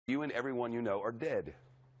You and everyone you know are dead.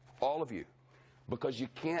 All of you. Because you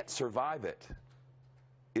can't survive it.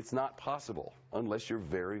 It's not possible unless you're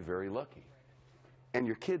very, very lucky. And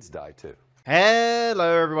your kids die too.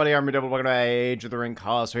 Hello everybody, I'm RuudDevil, welcome to Age of the Ring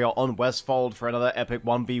cast. We are on Westfold for another epic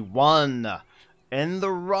 1v1. In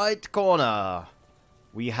the right corner,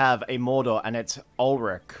 we have a Mordor, and it's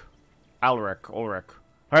Ulrich.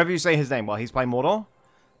 However you say his name, well, he's playing Mordor.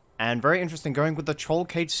 And very interesting, going with the Troll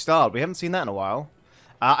Cage start. We haven't seen that in a while.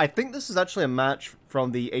 I think this is actually a match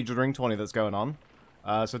from the Age of the Ring tourney that's going on.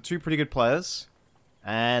 So two pretty good players.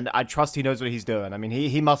 And I trust he knows what he's doing. I mean,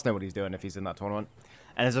 he must know what he's doing if he's in that tournament.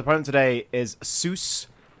 And his opponent today is Seuss,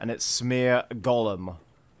 and it's Smear Golem.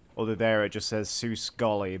 Although there it just says Seuss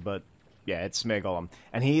Golly, but yeah, it's Smear Golem.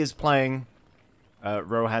 And he is playing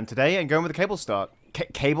Rohan today and going with the cable start.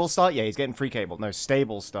 Cable start? Yeah, he's getting free cable. No,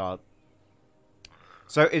 stable start.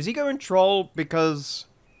 So is he going Troll because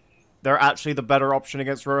they're actually the better option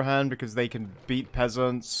against Rohan because they can beat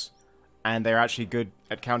peasants and they're actually good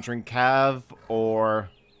at countering Cav? Or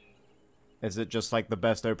is it just like the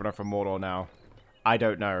best opener for Mordor now? I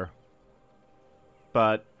don't know.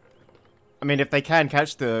 But, I mean, if they can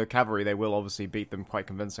catch the cavalry, they will obviously beat them quite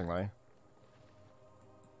convincingly.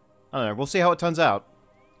 I don't know, we'll see how it turns out.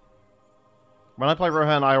 When I play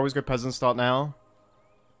Rohan, I always go peasant start now.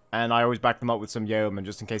 And I always back them up with some yeomen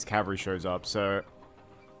just in case cavalry shows up, so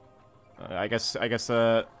I guess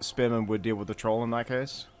Spearman would deal with the troll in that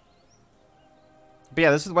case. But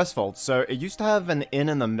yeah, this is Westfold. So it used to have an inn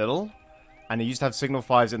in the middle, and it used to have signal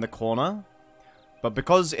 5s in the corner. But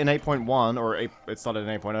because in 8.1, or it started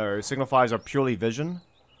in 8.0, signal 5s are purely vision.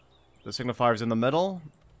 The signal 5 is in the middle,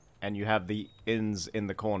 and you have the inns in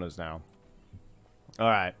the corners now.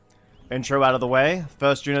 Alright. Intro out of the way.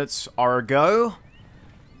 First units are a go.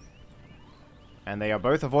 And they are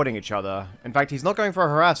both avoiding each other. In fact, he's not going for a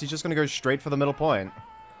harass, he's just going to go straight for the middle point.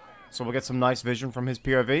 So we'll get some nice vision from his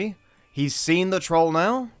POV. He's seen the troll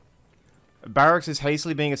now. Barracks is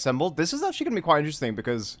hastily being assembled. This is actually going to be quite interesting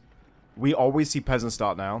because we always see peasant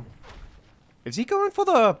start now. Is he going for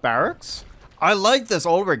the barracks? I like this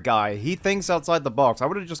Ulrich guy. He thinks outside the box. I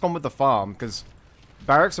would have just gone with the farm because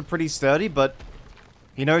barracks are pretty sturdy, but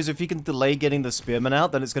he knows if he can delay getting the spearmen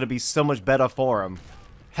out, then it's going to be so much better for him.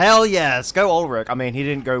 Hell yes! Go Ulrich! I mean, he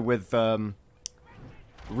didn't go with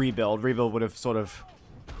Rebuild. Rebuild would have sort of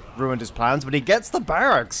ruined his plans, but he gets the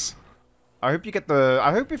barracks! I hope you get the...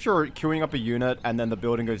 I hope if you're queuing up a unit and then the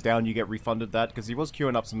building goes down, you get refunded that, because he was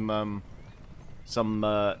queuing up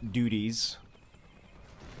some duties.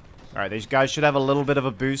 Alright, these guys should have a little bit of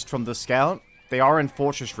a boost from the scout. They are in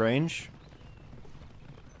fortress range.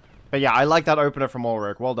 But yeah, I like that opener from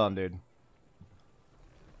Ulrich. Well done, dude.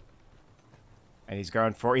 And he's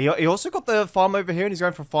going for... He also got the farm over here, and he's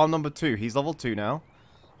going for farm number 2. He's level 2 now.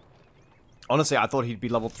 Honestly, I thought he'd be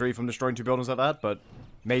level 3 from destroying 2 buildings like that, but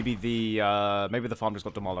maybe the farm just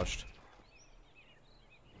got demolished.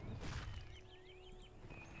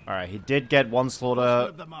 Alright, he did get one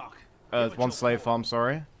slaughter... one slave farm,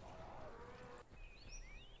 sorry.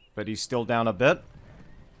 But he's still down a bit.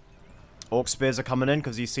 Orc spears are coming in,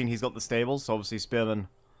 because he's seen he's got the stables, so obviously spearmen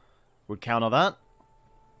would counter that.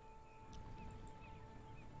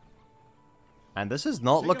 And this is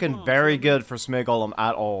not looking very good for Smear Golem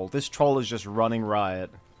at all. This troll is just running riot.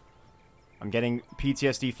 I'm getting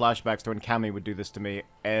PTSD flashbacks to when Cammy would do this to me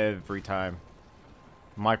every time.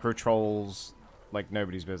 Micro trolls like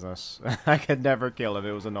nobody's business. I could never kill him,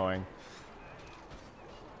 it was annoying.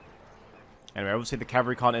 Anyway, obviously the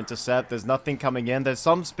cavalry can't intercept. There's nothing coming in. There's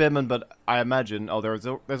some spearmen, but I imagine... Oh, there's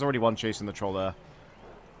already one chasing the troll there.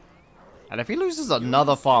 And if he loses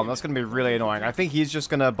another farm, that's going to be really annoying. I think he's just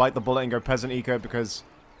going to bite the bullet and go peasant eco because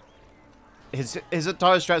his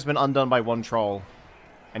entire strat's been undone by one troll.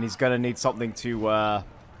 And he's going to need something to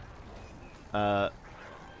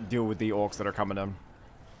deal with the orcs that are coming in.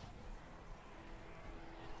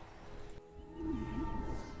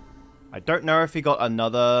 I don't know if he got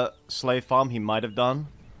another slave farm. He might have done.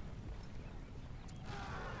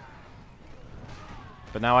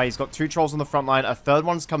 But now he's got 2 trolls on the front line. A third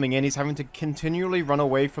one's coming in. He's having to continually run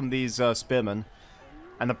away from these spearmen.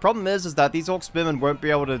 And the problem is that these orc spearmen won't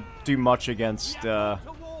be able to do much against the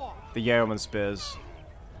yeoman spears.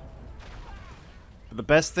 But the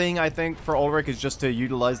best thing, I think, for Ulrich is just to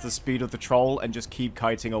utilize the speed of the troll and just keep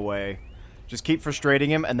kiting away. Just keep frustrating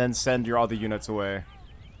him and then send your other units away.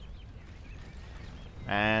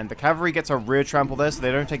 And the cavalry gets a rear trample there, so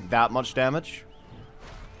they don't take that much damage.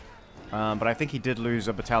 But I think he did lose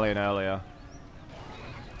a battalion earlier.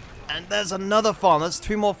 And there's another farm. That's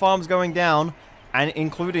 2 more farms going down. And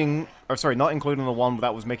including... Or sorry, not including the one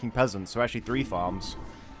that was making peasants. So actually 3 farms.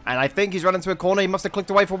 And I think he's run into a corner. He must have clicked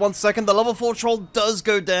away for 1 second. The level 4 troll does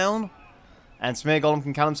go down. And Smear Golem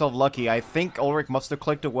can count himself lucky. I think Ulrich must have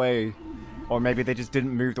clicked away. Or maybe they just didn't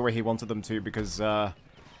move the way he wanted them to. Because, yeah,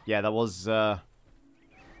 that was, I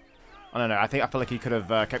don't know. I feel like he could have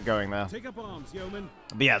kept going there. Take up arms, yeoman.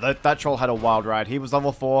 But yeah, that troll had a wild ride. He was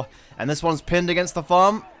level 4. And this one's pinned against the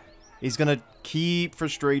farm. He's going to keep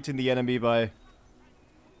frustrating the enemy by...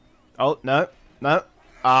 Oh, no. No.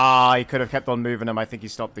 Ah, he could have kept on moving him. I think he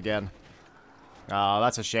stopped again. Ah,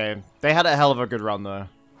 that's a shame. They had a hell of a good run, though.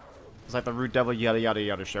 It's like the RuudDevil yada yada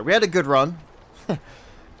yada show. We had a good run.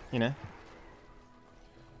 You know.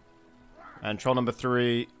 And troll number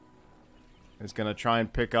 3 is going to try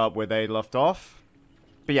and pick up where they left off.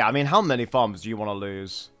 But yeah, I mean, how many farms do you want to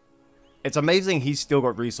lose? It's amazing he's still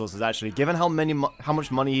got resources, actually. Given how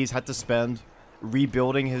much money he's had to spend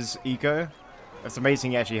rebuilding his eco, it's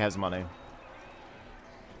amazing he actually has money.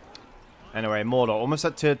 Anyway, Mordor, almost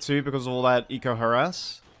at tier 2 because of all that eco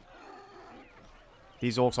harass.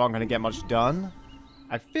 These orcs aren't going to get much done.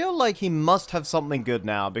 I feel like he must have something good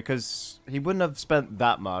now because he wouldn't have spent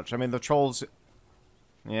that much. I mean, the trolls,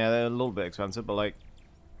 yeah, they're a little bit expensive, but like,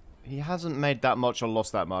 he hasn't made that much or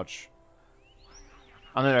lost that much.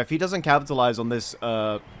 I don't know, if he doesn't capitalize on this,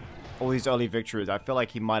 all these early victories, I feel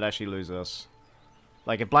like he might actually lose this.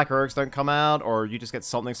 Like, if Black Orcs don't come out, or you just get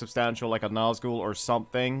something substantial like a Nazgul or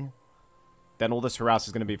something, then all this harass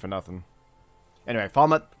is going to be for nothing. Anyway,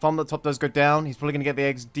 farm at the top does go down. He's probably going to get the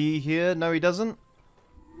XD here. No, he doesn't.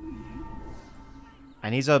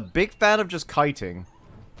 And he's a big fan of just kiting.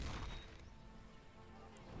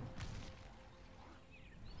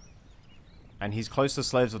 And he's close to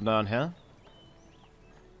Slaves of Nirn here.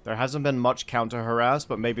 There hasn't been much counter harass,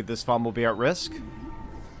 but maybe this farm will be at risk.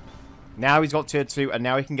 Now he's got tier 2, and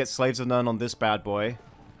now he can get Slaves of Nirn on this bad boy.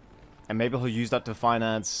 And maybe he'll use that to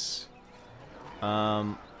finance...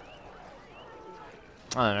 I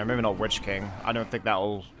don't know, maybe not Witch King. I don't think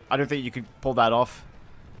you could pull that off.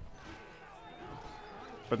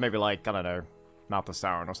 But maybe like, I don't know, Mouth of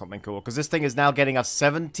Sauron or something cool. Because this thing is now getting a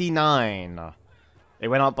 79. It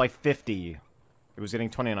went up by 50. It was getting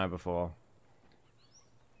 29 before.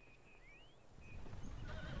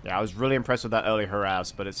 Yeah, I was really impressed with that early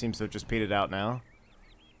harass, but it seems to have just petered out now.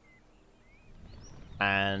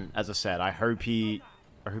 And as I said, I hope he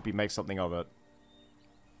makes something of it.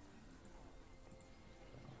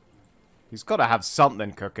 He's got to have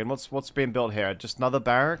something cooking. What's being built here? Just another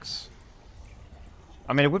barracks?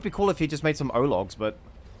 I mean, it would be cool if he just made some O-logs, but...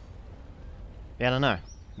 yeah, I don't know.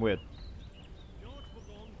 Weird.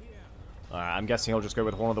 Alright, I'm guessing he'll just go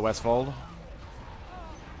with Horn of the Westfold.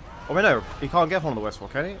 Oh, wait, no. He can't get Horn of the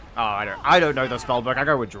Westfold, can he? Oh, I don't know the spellbook. I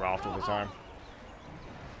go with Draft all the time.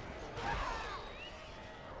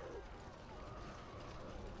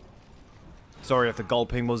 Sorry if the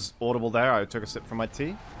gulping was audible there. I took a sip from my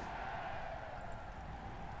tea.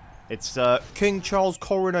 It's King Charles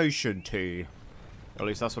Coronation tea. Or at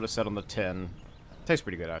least that's what it said on the tin. Tastes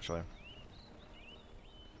pretty good, actually.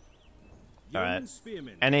 Alright.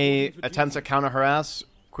 Any attempts at counter harass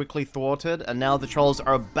quickly thwarted, and now the trolls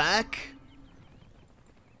are back.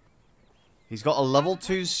 He's got a level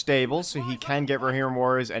 2 stable, so he can get Rohirrim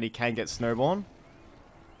Warriors and he can get Snowborn.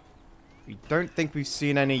 We don't think we've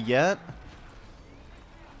seen any yet.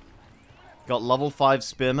 Got level 5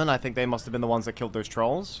 Spearmen. I think they must have been the ones that killed those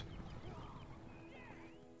trolls.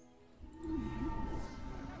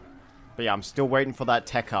 But yeah, I'm still waiting for that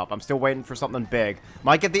tech up. I'm still waiting for something big.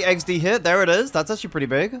 Might get the XD hit. There it is. That's actually pretty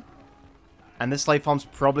big. And this slave farm's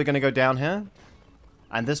probably going to go down here.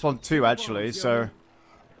 And this one too, actually. So,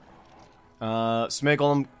 Smear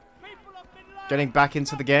Golem getting back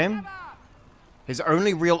into the game. His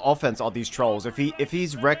only real offense are these trolls. If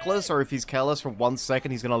he's reckless or if he's careless for 1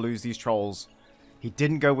 second, he's going to lose these trolls. He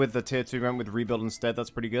didn't go with the tier 2, he went with rebuild instead. That's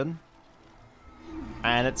pretty good.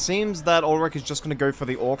 And it seems that Ulrich is just going to go for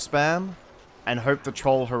the orc spam and hope the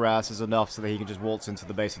troll harass is enough so that he can just waltz into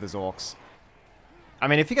the base of his orcs. I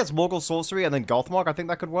mean, if he gets Morgul Sorcery and then Gothmog, I think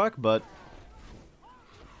that could work, but...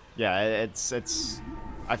 yeah, it's...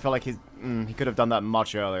 I feel like he could have done that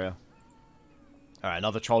much earlier. Alright,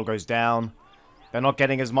 another troll goes down. They're not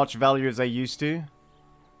getting as much value as they used to.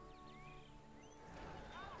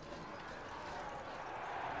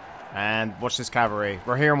 And watch this cavalry.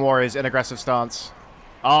 Rohirrim Warriors in aggressive stance.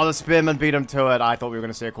 Oh, the Spearmen beat him to it. I thought we were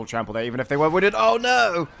going to see a cool trample there, even if they were wounded. Oh,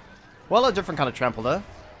 no! Well, a different kind of trample there.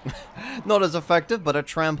 Not as effective, but a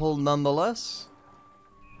trample nonetheless.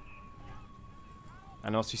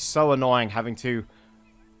 And also so annoying having to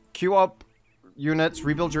queue up units,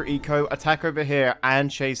 rebuild your eco, attack over here, and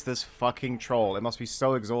chase this fucking troll. It must be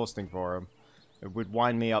so exhausting for him. It would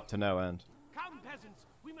wind me up to no end. Come, peasants,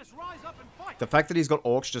 we The fact that he's got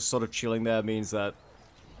orcs just sort of chilling there means that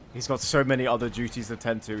he's got so many other duties to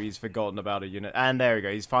tend to, he's forgotten about a unit. And there we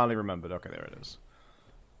go, he's finally remembered. Okay, there it is.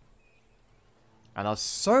 And there's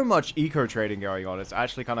so much eco-trading going on, it's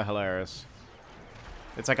actually kind of hilarious.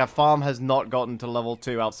 It's like a farm has not gotten to level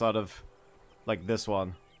 2 outside of, like, this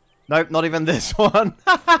one. Nope, not even this one.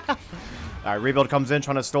 Alright, rebuild comes in,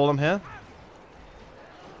 trying to stall him here.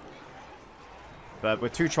 But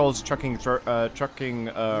with 2 trolls chucking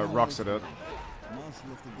rocks at it.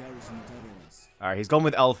 Alright, he's gone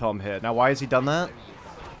with Elfhelm here. Now, why has he done that?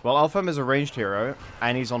 Well, Elfhelm is a ranged hero,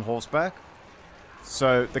 and he's on horseback.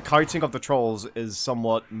 So, the kiting of the trolls is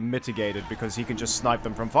somewhat mitigated, because he can just snipe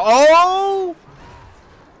them from far. Oh!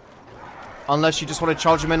 Unless you just want to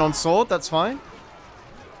charge him in on sword, that's fine.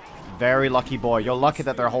 Very lucky boy. You're lucky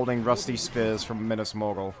that they're holding rusty spears from Minas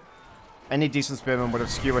Morgul. Any decent spearman would have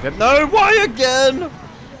skewered him. No, why again?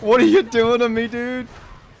 What are you doing to me, dude?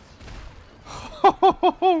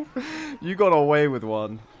 You got away with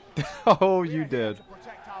one. Oh, you did.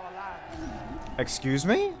 Excuse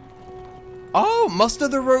me? Oh, muster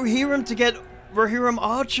the Rohirrim to get Rohirrim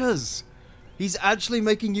archers. He's actually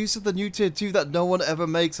making use of the new tier 2 that no one ever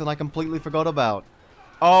makes and I completely forgot about.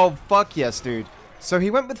 Oh, fuck yes, dude. So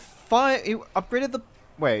he went with fire. He upgraded the...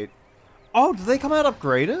 Wait. Oh, did they come out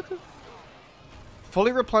upgraded?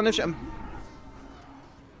 Fully replenish and...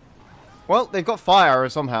 Well, they've got fire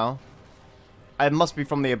somehow. It must be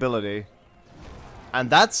from the ability. And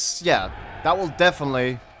that's... Yeah, that will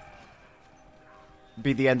definitely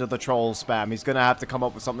be the end of the troll spam. He's gonna have to come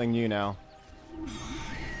up with something new now.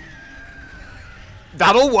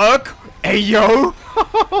 That'll work! Hey, yo!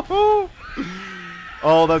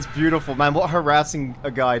 Oh, that's beautiful, man. What harassing a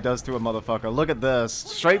guy does to a motherfucker. Look at this.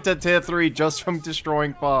 Straight to tier 3 just from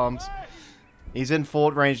destroying farms. He's in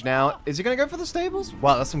fort range now. Is he going to go for the stables?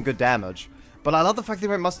 Wow, that's some good damage. But I love the fact that he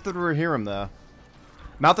went muster the Rohirrim there.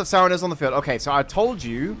 Mouth of Sauron is on the field. Okay, so I told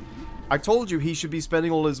you he should be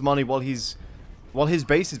spending all his money while his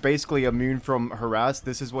base is basically immune from harass.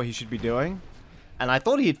 This is what he should be doing. And I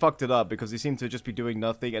thought he'd fucked it up because he seemed to just be doing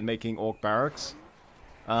nothing and making orc barracks.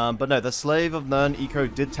 But no, the Slave of Nirn Eco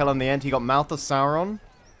did tell him in the end he got Mouth of Sauron.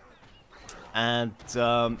 And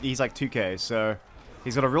he's like 2k, so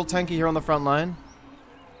he's got a real tanky here on the front line.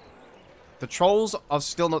 The trolls are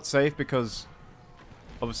still not safe because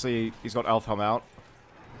obviously he's got Elfhelm out.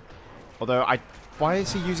 Although, why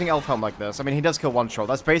is he using Elfhelm like this? I mean, he does kill one troll.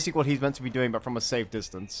 That's basically what he's meant to be doing, but from a safe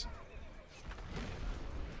distance.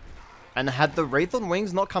 And had the Wraith on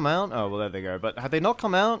Wings not come out? Oh, well, there they go. But had they not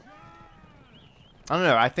come out? I don't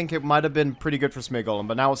know. I think it might have been pretty good for Smeagol,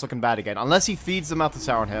 but now it's looking bad again. Unless he feeds the Mouth of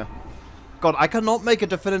Sauron here. God, I cannot make a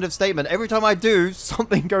definitive statement. Every time I do,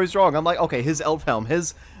 something goes wrong. I'm like, okay, here's Elfhelm.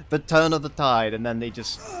 Here's the turn of the tide. And then they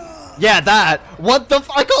just... Yeah, that! What the f...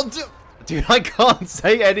 I can't do... Dude, I can't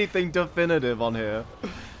say anything definitive on here.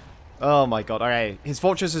 Oh my god. Alright, his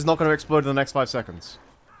fortress is not going to explode in the next 5 seconds.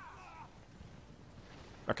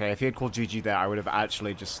 Okay, if he had called GG there, I would have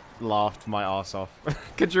actually just laughed my ass off.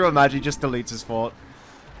 Could you imagine he just deletes his fort?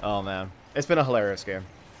 Oh man. It's been a hilarious game.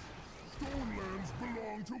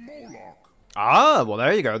 Ah, well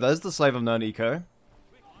there you go. There's the Slave of Nirn Eco.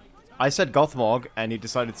 I said Gothmog, and he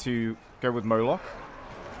decided to go with Moloch.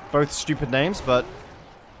 Both stupid names, but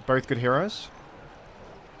both good heroes.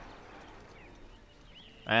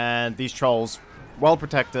 And these trolls, well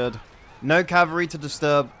protected. No cavalry to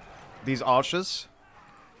disturb these archers.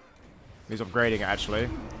 He's upgrading, actually.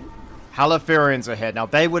 Halathirians are here. Now,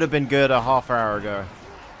 they would have been good a half hour ago.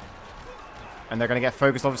 And they're going to get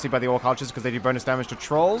focused, obviously, by the Orc Archers because they do bonus damage to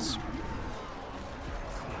trolls.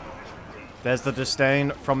 There's the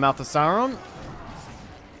disdain from Mouth of Sauron.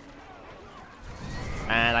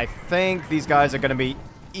 And I think these guys are going to be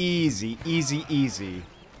easy, easy, easy.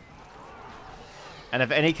 And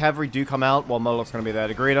if any cavalry do come out, well, Moloch's going to be there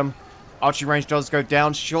to greet them. Archery range does go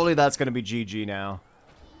down. Surely that's going to be GG now.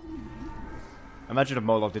 Imagine if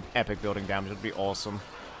Moloch did epic building damage. It'd be awesome.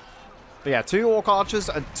 But yeah, 2 Orc Archers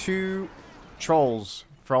and 2 Trolls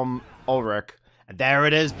from Ulrich. And there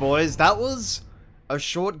it is, boys. That was a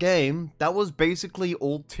short game. That was basically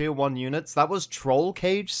all tier 1 units. That was Troll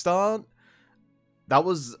Cage start. That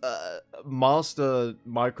was Master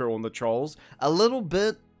Micro on the Trolls. A little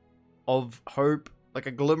bit of hope. Like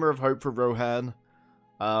a glimmer of hope for Rohan.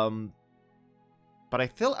 But I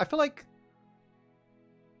feel like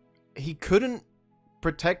he couldn't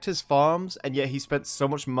protect his farms, and yet he spent so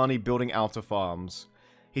much money building outer farms.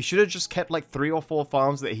 He should have just kept like 3 or 4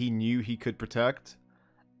 farms that he knew he could protect,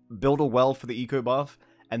 build a well for the eco buff,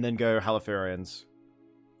 and then go Halathirians.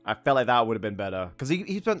 I felt like that would have been better. Because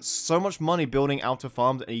he spent so much money building outer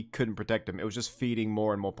farms and he couldn't protect them. It was just feeding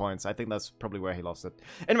more and more points. I think that's probably where he lost it.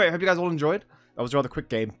 Anyway, I hope you guys all enjoyed. That was a rather quick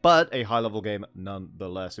game, but a high-level game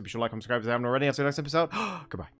nonetheless. If you should like and subscribe if you haven't already, I'll see you next episode. Goodbye.